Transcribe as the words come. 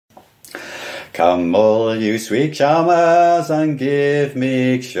Come all you sweet charmers and give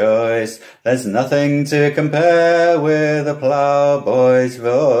me choice. There's nothing to compare with a ploughboy's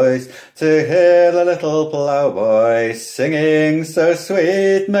voice. To hear the little ploughboy singing so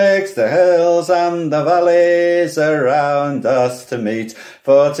sweet makes the hills and the valleys around us to meet.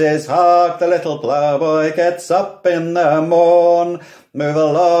 For 'tis hark the little ploughboy gets up in the morn. Move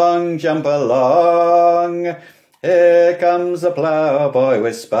along, jump along. Here comes the ploughboy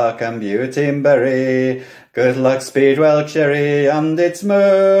with spark and beauty and berry. Good luck, speed, well, cherry, and it's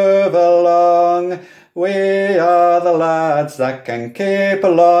move along. We are the lads that can keep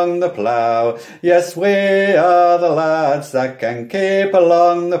along the plough. Yes, we are the lads that can keep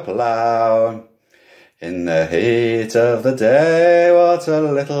along the plough. In the heat of the day, what a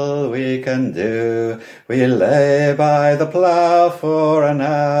little we can do. We lay by the plough for an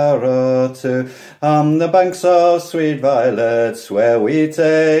hour or two, on the banks of sweet violets, where we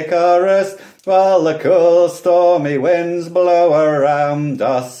take our rest, while the cool stormy winds blow around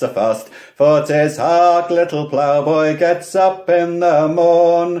us a-fust. For 'tis hark, little ploughboy gets up in the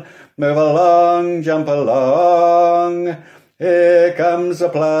morn. Move along, jump along. Here comes the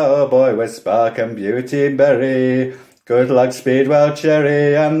ploughboy with spark and beauty berry. Good luck, speed, well,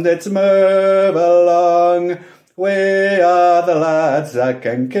 cherry, and it's move along. We are the lads that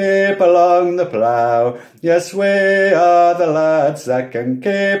can keep along the plough. Yes, we are the lads that can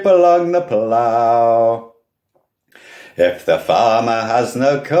keep along the plough. If the farmer has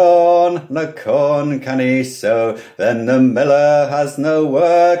no corn can he sow, then the miller has no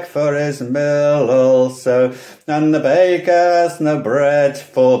work for his mill also, and the baker has no bread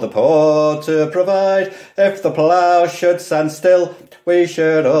for the poor to provide. If the plough should stand still, we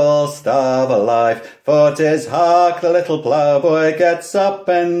should all starve alive. For 'tis hark the little ploughboy gets up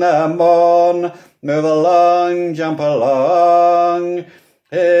in the morn. Move along, jump along.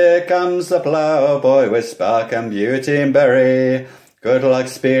 Here comes the ploughboy with spark and beauty and berry. Good luck,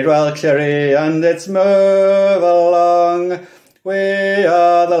 speed, well, cherry, and it's move along. We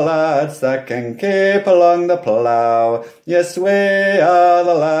are the lads that can keep along the plough. Yes, we are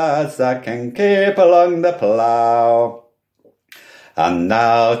the lads that can keep along the plough. And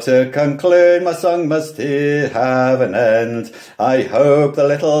now to conclude, my song must here have an end. I hope the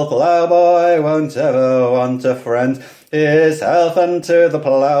little ploughboy won't ever want a friend. Here's health unto the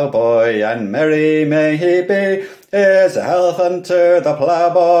ploughboy, and merry may he be. Here's health unto the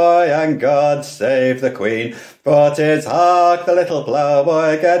ploughboy, and God save the Queen. For 'tis hark the little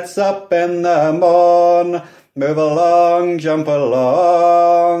ploughboy gets up in the morn. Move along, jump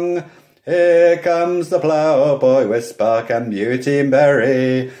along. Here comes the ploughboy with spark and beauty and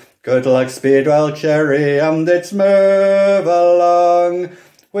berry. Good luck, speed, well, cherry, and it's move along.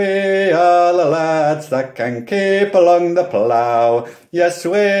 We are the lads that can keep along the plough. Yes,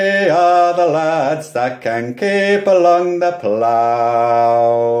 we are the lads that can keep along the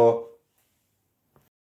plough.